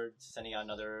Gilbert sending out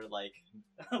another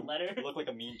letter? It looked like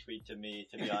a mean tweet to me,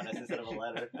 to be honest, instead of a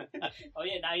letter. Oh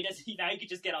yeah, now he does. Now he could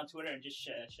just get on Twitter and just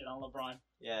shit on LeBron.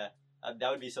 Yeah, that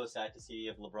would be so sad to see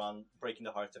if LeBron breaking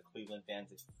the hearts of Cleveland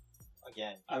fans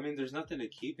again. I mean, there's nothing to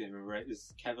keep him, right?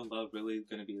 Is Kevin Love really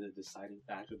going to be the deciding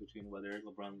factor between whether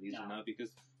LeBron leaves or not?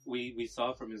 Because we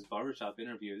saw from his barbershop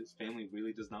interview, his family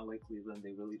really does not like Cleveland.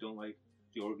 They really don't like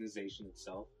the organization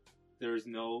itself. There's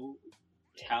no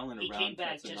talent around. He came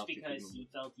back just because he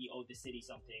felt he owed the city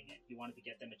something and he wanted to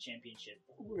get them a championship.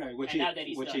 Right, which he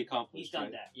accomplished. He's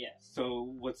done that, yeah.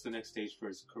 So what's the next stage for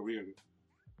his career?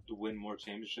 To win more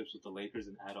championships with the Lakers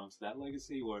and add on to that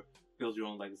legacy, or build your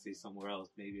own legacy somewhere else,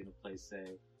 maybe in a place,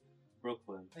 say,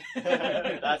 Brooklyn.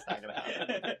 That's not gonna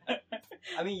happen.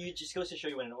 I mean, you just goes to show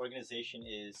you when an organization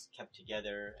is kept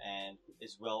together and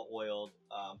is well oiled,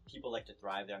 people like to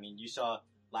thrive there. I mean, you saw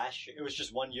last year. It was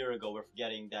just 1 year ago. We're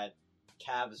forgetting that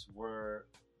Cavs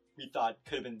we thought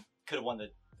could have won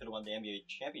the NBA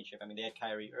championship. I mean, they had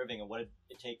Kyrie Irving, and what did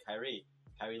it take Kyrie?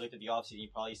 Kyrie looked at the offseason. He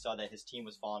probably saw that his team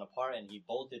was falling apart, and he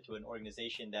bolted to an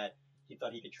organization that he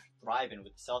thought he could thrive in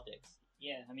with the Celtics.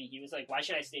 Yeah, I mean, he was like, why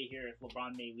should I stay here if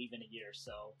LeBron may leave in a year?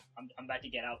 So I'm about to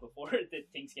get out before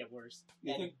things get worse.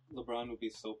 You think LeBron would be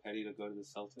so petty to go to the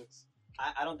Celtics?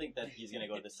 I don't think that he's going to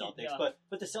go to the Celtics, Yeah.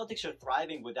 but the Celtics are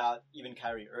thriving without even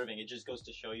Kyrie Irving. It just goes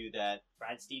to show you that,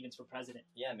 Brad Stevens for president.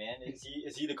 yeah, man, is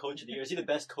he the coach of the year? Is he the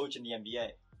best coach in the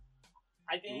NBA?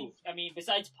 I think, I mean,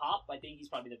 besides Pop, I think he's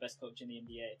probably the best coach in the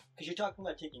NBA. Because you're talking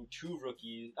about taking two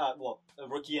rookies, a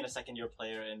rookie and a second-year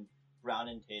player, and Brown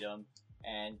and Tatum,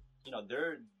 and you know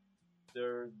they're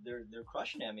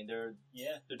crushing it. I mean, they're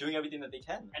doing everything that they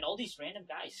can. And all these random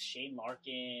guys, Shane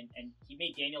Larkin, and he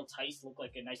made Daniel Tice look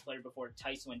like a nice player before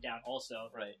Tice went down also.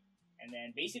 Right. And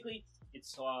then basically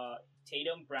it's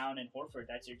Tatum, Brown, and Horford.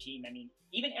 That's your team. I mean,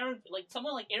 even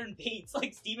someone like Aaron Bates,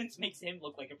 like Stevens makes him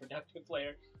look like a productive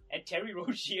player. And Terry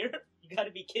Rozier, you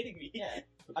gotta be kidding me. Yeah.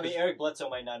 I mean, Eric Bledsoe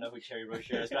might not know who Terry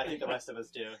Rozier is, but I think the rest of us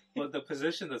do. But the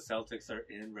position the Celtics are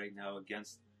in right now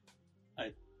against a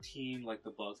team like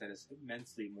the Bucks that has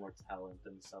immensely more talent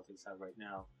than the Celtics have right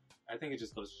now, I think it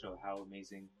just goes to show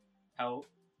how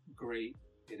great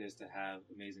it is to have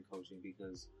amazing coaching,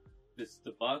 because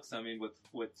the Bucks, I mean,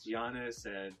 with Giannis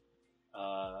and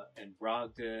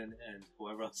Brogdon and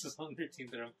whoever else is on their team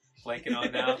that I'm blanking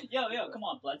on now. Yo, come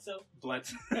on, Bledsoe.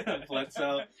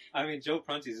 Bledsoe. I mean, Joe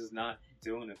Prunty's is not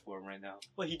doing it for him right now.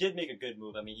 Well, he did make a good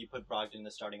move. I mean, he put Brogdon in the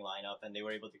starting lineup, and they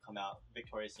were able to come out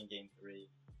victorious in Game 3.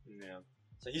 Yeah.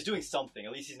 So he's doing something.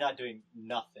 At least he's not doing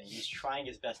nothing. He's trying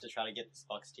his best to try to get this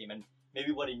Bucks team, and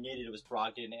maybe what he needed was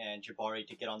Brogdon and Jabari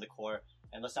to get on the court.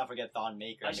 And let's not forget Thon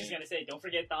Maker. I was just gonna say, don't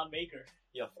forget Thon Maker.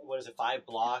 Yeah, what is it? 5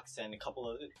 blocks and a couple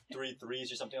of 3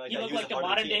 threes or something like He that. looked like the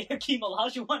modern day Hakeem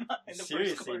Olajuwon in the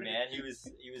Seriously, first quarter. man, he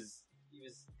was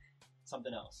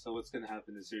something else. So what's gonna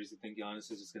happen in the series? You think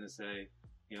Giannis is just gonna say,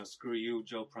 you know, screw you,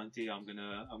 Joe Prunty. I'm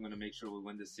gonna make sure we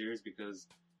win this series, because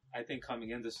I think coming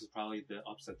in, this was probably the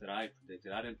upset that I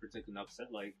predicted. I didn't predict an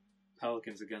upset like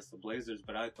Pelicans against the Blazers,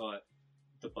 but I thought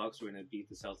the Bucks were gonna beat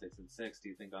the Celtics in 6. Do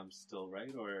you think I'm still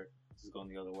right, or is it going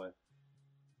the other way?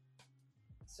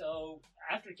 So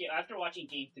after watching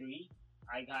Game 3,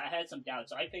 I had some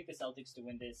doubts. So I picked the Celtics to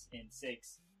win this in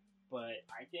 6, but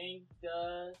I think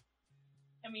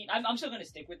I'm still going to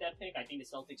stick with that pick. I think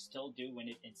the Celtics still do win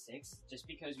it in 6. Just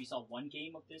because we saw one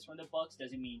game of this from the Bucks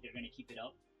doesn't mean they're going to keep it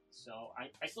up. So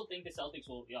I still think the Celtics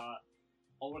will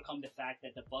overcome the fact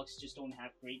that the Bucks just don't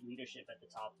have great leadership at the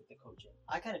top with the coaching.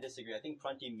 I kind of disagree. I think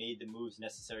Prunty made the moves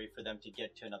necessary for them to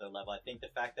get to another level. I think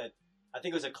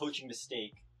it was a coaching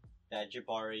mistake that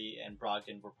Jabari and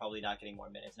Brogdon were probably not getting more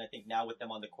minutes. And I think now with them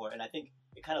on the court, and I think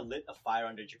it kind of lit a fire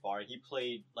under Jabari. He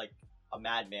played like a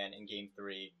madman in Game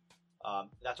 3.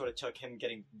 That's what it took, him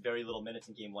getting very little minutes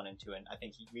in Game 1 and 2. And I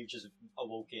think we've just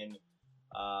awoken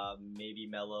maybe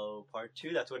Melo Part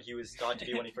 2. That's what he was thought to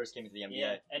be when he first came into the NBA.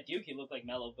 Yeah, at Duke he looked like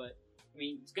Melo, but I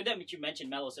mean, it's good that you mentioned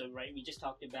Melo. So, right, we just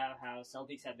talked about how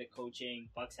Celtics have the coaching,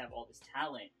 Bucks have all this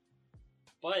talent.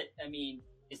 But, I mean,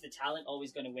 is the talent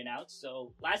always going to win out?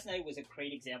 So last night was a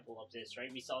great example of this, right?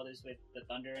 We saw this with the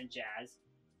Thunder and Jazz,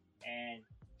 and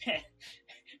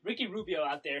Ricky Rubio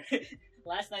out there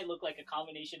last night looked like a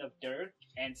combination of Dirk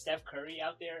and Steph Curry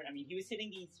out there. I mean, he was hitting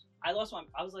these. I was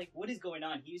like, what is going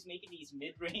on? He was making these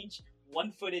mid-range,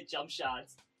 one-footed jump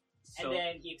shots, and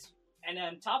then and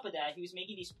on top of that, he was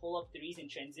making these pull-up threes in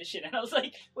transition. And I was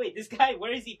like, wait, this guy,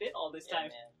 where has he been all this time?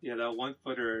 Man. Yeah, that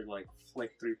one-footer, like,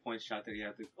 flick three-point shot that he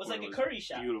had to was like a Curry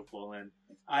shot. Beautiful. And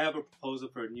I have a proposal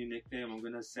for a new nickname. I'm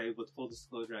going to say, with full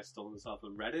disclosure, I stole this off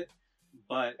of Reddit.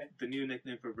 But the new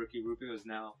nickname for Ricky Rubio is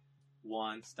now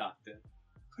Juan Stockton.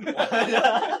 Well,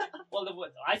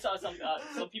 I saw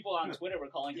some people on Twitter were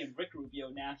calling him Rick Rubio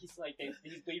now. He's like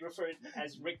they referred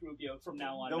as Rick Rubio from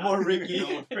now on. No more Ricky.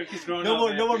 No, Ricky's grown no up.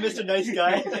 more, no more Mr. Nice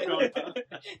Guy.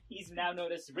 He's now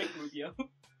known as Rick Rubio.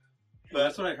 But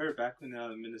that's what I heard back in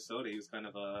Minnesota. He was kind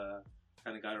of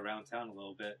got around town a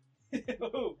little bit.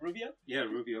 Oh, Rubio? Yeah,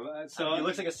 Rubio. So he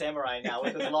looks like a samurai now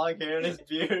with his long hair and his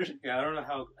beard. Yeah, I don't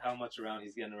know how much around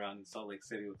he's getting around in Salt Lake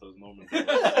City with those moments.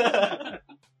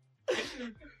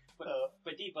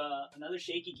 But Deep, another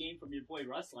shaky game from your boy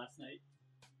Russ last night.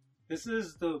 This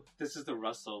is the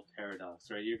Russell paradox,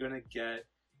 right? You're gonna get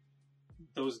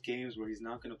those games where he's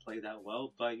not gonna play that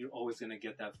well, but you're always gonna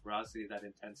get that ferocity, that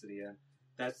intensity, and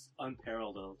that's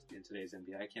unparalleled in today's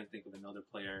NBA. I can't think of another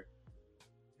player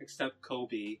except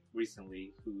Kobe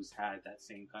recently who's had that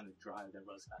same kind of drive that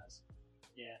Russ has.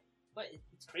 Yeah, but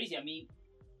it's crazy. I mean,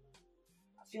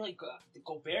 I feel like the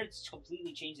Gobert's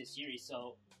completely changed the series.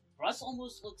 So Russ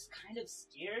almost looks kind of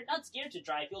scared. Not scared to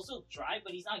drive. He'll still drive,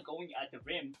 but he's not going at the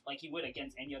rim like he would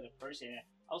against any other person.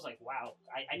 I was like, wow.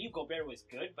 I knew Gobert was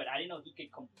good, but I didn't know he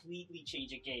could completely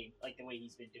change a game like the way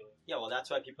he's been doing. Yeah, well, that's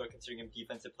why people are considering him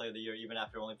Defensive Player of the Year even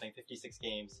after only playing 56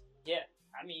 games. Yeah,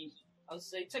 I mean, I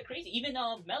was like, it's like crazy. Even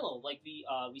Melo, like we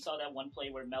saw that one play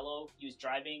where Melo, he was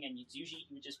driving and it's usually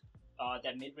he would just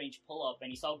that mid-range pull-up, and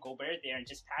he saw Gobert there and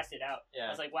just passed it out. Yeah. I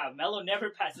was like, wow, Melo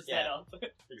never passes that up.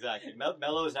 Exactly.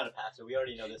 Melo is not a passer. We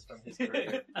already know this from his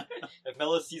career. If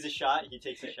Melo sees a shot, he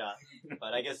takes a shot.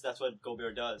 But I guess that's what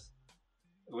Gobert does.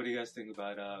 What do you guys think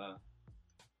about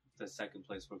the second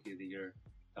place Rookie of the Year,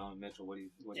 Donovan Mitchell? What do you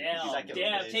Damn,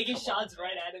 Damn, taking shots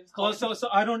right at him. Well, so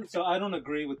I don't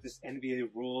agree with this NBA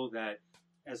rule that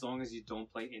as long as you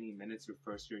don't play any minutes your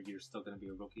first year, you're still going to be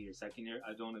a rookie your second year.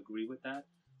 I don't agree with that.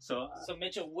 So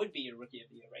Mitchell would be a Rookie of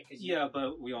the Year, right? Yeah,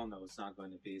 but we all know it's not going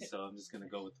to be, so I'm just going to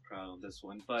go with the crowd on this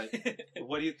one. But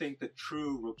what do you think the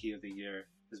true Rookie of the Year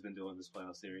has been doing this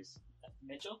playoff series?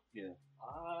 Mitchell? Yeah.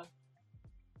 I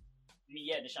mean,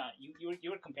 yeah, Nishant,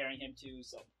 you were comparing him to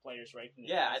some players, right? From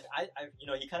the I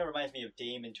he kind of reminds me of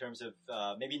Dame in terms of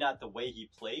maybe not the way he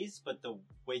plays, but the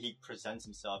way he presents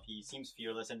himself. He seems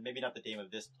fearless, and maybe not the Dame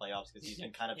of this playoffs because he's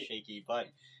been kind of shaky. But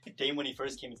Dame, when he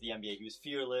first came into the NBA, he was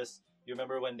fearless. You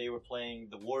remember when they were playing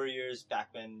the Warriors back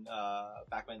when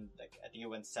like, I think it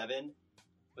went 7.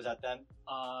 Was that them?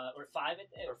 Or 5?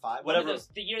 Or 5? Whatever.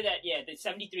 The year that the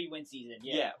 73 win season.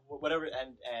 Yeah, whatever.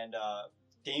 And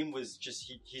Dame was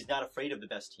just he's not afraid of the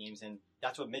best teams, and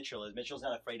that's what Mitchell is. Mitchell's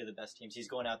not afraid of the best teams. He's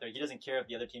going out there. He doesn't care if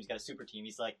the other team's got a super team.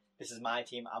 He's like, this is my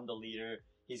team. I'm the leader.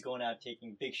 He's going out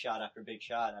taking big shot after big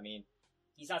shot. I mean,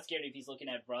 he's not scared if he's looking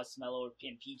at Russ, Melo,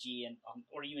 and PG, and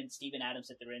or even Steven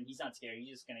Adams at the rim. He's not scared. He's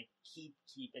just gonna keep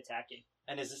attacking.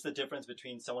 And is this the difference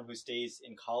between someone who stays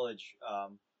in college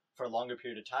for a longer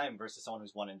period of time versus someone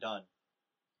who's one and done?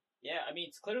 Yeah, I mean,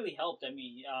 it's clearly helped. I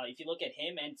mean, if you look at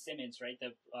him and Simmons, right,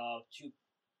 the two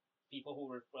people who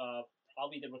were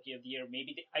probably the Rookie of the Year.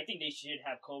 I think they should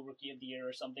have co-Rookie of the Year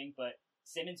or something, but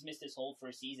Simmons missed his whole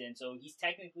first season, so he's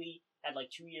technically had like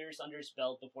 2 years under his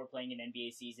belt before playing an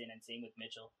NBA season, and same with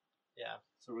Mitchell. Yeah.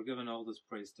 So we're giving all this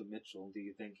praise to Mitchell. Do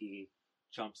you think he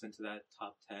jumps into that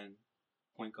top 10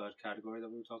 point guard category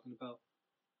that we were talking about?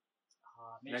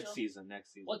 Next season.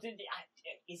 Well,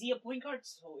 is he a point guard?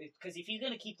 Because if he's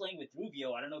going to keep playing with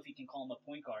Rubio, I don't know if you can call him a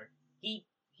point guard. He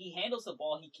handles the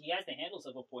ball. He has the handles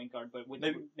of a point guard, but with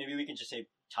maybe we can just say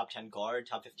top 10 guard,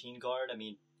 top 15 guard. I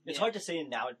mean, it's hard to say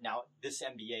now this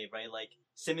NBA, right? Like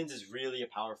Simmons is really a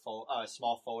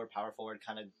small forward, power forward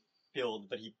kind of build,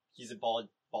 but he's a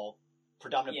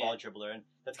predominant ball dribbler, and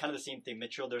that's kind of the same thing.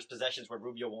 Mitchell, there's possessions where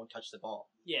Rubio won't touch the ball.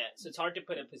 Yeah, so it's hard to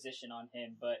put a position on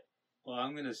him, but. Well,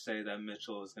 I'm going to say that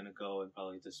Mitchell is going to go and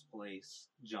probably displace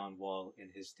John Wall in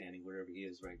his standing wherever he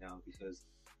is right now, because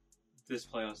this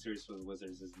playoff series for the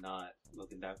Wizards is not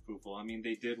looking that fruitful. I mean,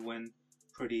 they did win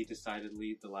pretty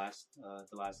decidedly the last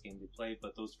game they played,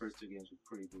 but those first 2 games were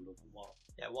pretty brutal for Wall.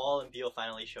 Yeah, Wall and Beal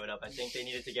finally showed up. I think they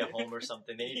needed to get home or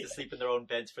something. They need to sleep in their own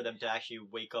beds for them to actually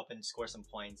wake up and score some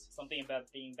points. Something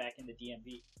about being back in the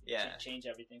DMV. Yeah. Change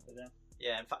everything for them.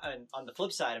 Yeah, and on the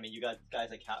flip side, I mean, you got guys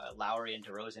like Lowry and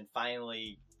DeRozan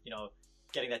finally,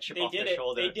 getting that chip off their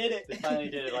shoulder. They did it. They finally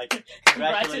did it. Like,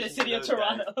 congrats to the city of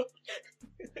Toronto.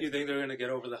 You think they're going to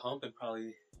get over the hump and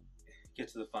probably get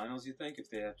to the finals, you think, if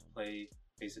they have to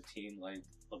face a team like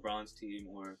LeBron's team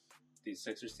or the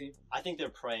Sixers team? I think they're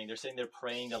praying. They're saying they're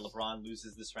praying that LeBron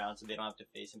loses this round so they don't have to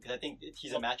face him, because I think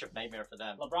he's a matchup nightmare for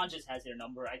them. LeBron just has their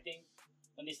number. I think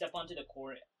when they step onto the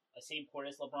court, same court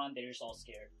as LeBron, they're just all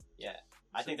scared. Yeah.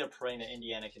 I think they're praying that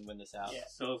Indiana can win this out. Yeah.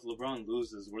 So if LeBron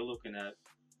loses, we're looking at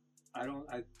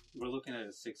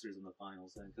a Sixers in the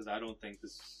finals then, because I don't think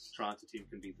this Toronto team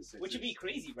can beat the Sixers. Which would be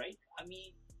crazy, right? I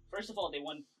mean, first of all, they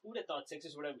won. Who would have thought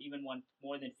Sixers would have even won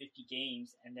more than 50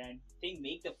 games? And then they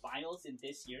make the finals in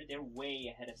this year. They're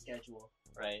way ahead of schedule.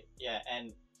 Right. Yeah.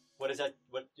 And what does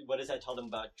that tell them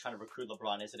about trying to recruit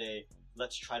LeBron? Is it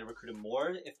let's try to recruit him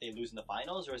more if they lose in the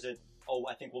finals, or is it,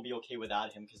 I think we'll be okay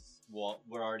without him because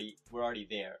we're already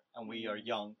there and we are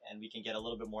young and we can get a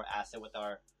little bit more asset with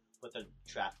the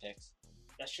draft picks.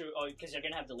 That's true. Oh, because they're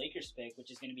gonna have the Lakers pick,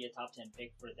 which is gonna be a top 10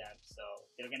 pick for them. So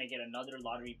they're gonna get another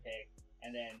lottery pick,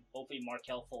 and then hopefully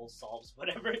Markelle Fultz solves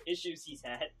whatever issues he's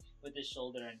had with his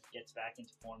shoulder and gets back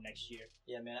into form next year.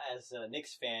 Yeah, man. As a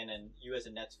Knicks fan and you as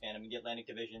a Nets fan, I mean, the Atlantic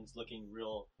Division's looking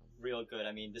real good.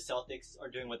 I mean, the Celtics are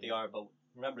doing what they are, but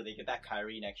remember, they get back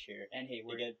Kyrie next year. And They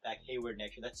Hayward. get back Hayward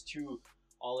next year. That's 2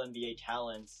 All-NBA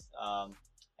talents.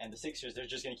 And the Sixers, they're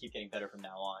just going to keep getting better from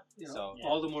now on. You know, So Yeah.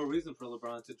 all the more reason for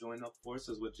LeBron to join up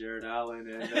forces with Jared Allen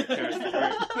and Karis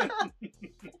LeVert.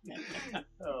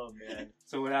 oh man.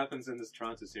 So what happens in this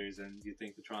Toronto series? And do you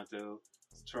think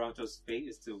Toronto's fate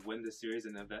is to win the series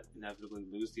and inevitably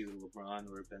lose to either LeBron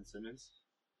or Ben Simmons?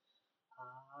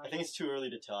 I think it's too early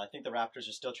to tell. I think the Raptors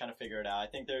are still trying to figure it out. I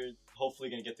think they're hopefully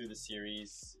going to get through the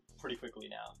series pretty quickly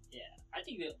now. Yeah, I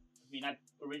think that. I mean, I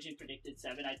originally predicted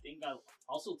 7. I think I'll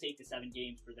also take the 7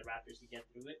 games for the Raptors to get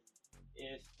through it.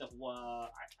 If the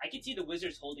I could see the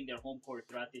Wizards holding their home court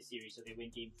throughout this series, so they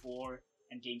win Game 4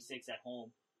 and Game 6 at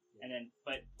home, and then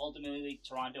but ultimately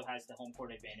Toronto has the home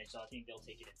court advantage, so I think they'll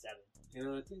take it in 7. You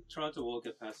know, I think Toronto will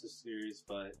get past this series,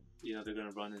 but you know they're going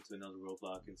to run into another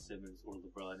roadblock in Simmons or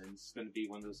LeBron, and it's going to be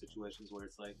one of those situations where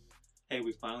it's like, hey,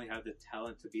 we finally have the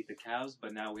talent to beat the Cavs,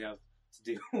 but now we have to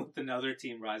deal with another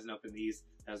team rising up in the East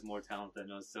that has more talent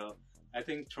than us. So I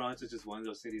think Toronto is just one of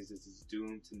those cities that's just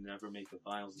doomed to never make the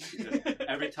finals because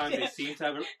every time they seem to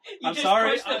have it. I'm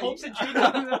sorry. The hopes and dreams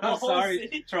of the I'm whole sorry,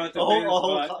 city. Toronto The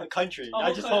whole, fans, but country, Oh,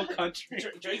 not just okay. whole country.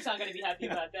 Drake's not gonna be happy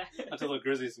about that. until the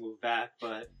Grizzlies move back.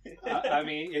 But I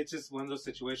mean, it's just one of those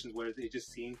situations where they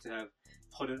just seem to have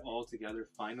put it all together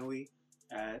finally.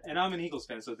 And I'm an Eagles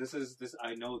fan, so this.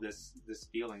 I know this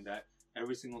feeling that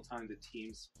every single time the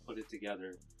teams put it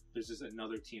together, there's just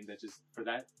another team that just for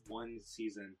that one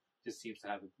season just seems to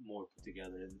have it more put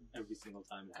together, and every single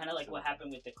time. Kind of like what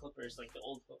happened with the Clippers, like the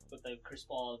old with the Chris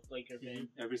Paul Laker thing.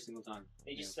 Every single time.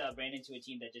 They just ran into a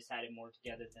team that just had it more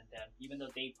together than them. Even though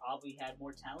they probably had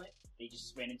more talent, they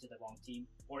just ran into the wrong team,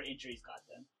 or injuries got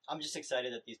them. I'm just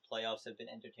excited that these playoffs have been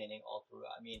entertaining all through.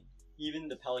 I mean, even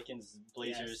the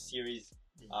Pelicans-Blazers series,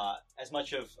 as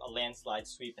much of a landslide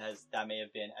sweep as that may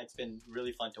have been, it's been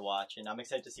really fun to watch, and I'm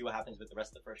excited to see what happens with the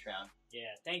rest of the first round. Yeah,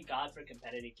 thank God for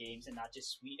competitive games and not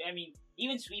just sweep. I mean,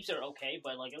 even sweeps are okay,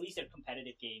 but like at least they're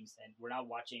competitive games, and we're not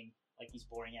watching like these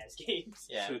boring ass games.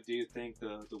 Yeah. So do you think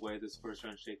the way this first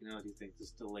round is shaking out, do you think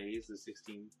this delays the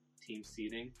 16 team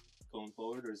seeding going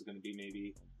forward, or is it going to be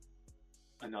maybe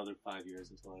another 5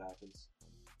 years until it happens?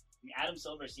 I mean, Adam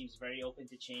Silver seems very open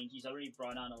to change. He's already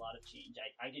brought on a lot of change.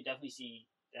 I could definitely see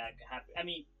that happen. I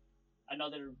mean,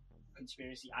 another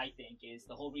conspiracy I think is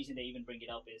the whole reason they even bring it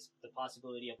up is the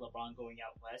possibility of LeBron going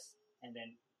out west, and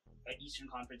then an Eastern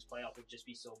Conference playoff would just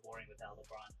be so boring without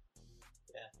LeBron.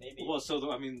 Yeah, maybe. Well,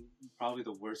 I mean, probably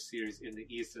the worst series in the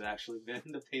East has actually been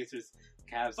the Pacers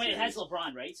Cavs. But series. it has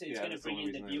LeBron, right? So it's going to that's the bring only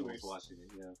in the reason everyone's viewers. watching it.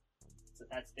 Yeah. So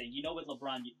that's the thing. You know, with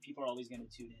LeBron, people are always going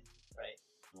to tune in. Right.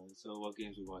 So what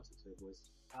games we watching today, boys?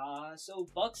 So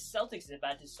Bucks Celtics is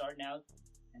about to start now,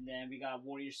 and then we got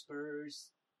Warriors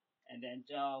Spurs, and then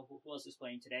who else is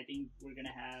playing today? I think we're gonna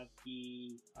have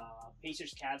the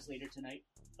Pacers Cavs later tonight.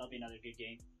 That'll be another good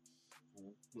game.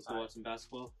 Let's go watch some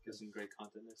basketball. Get some great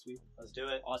content next week. Let's do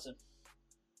it. Awesome.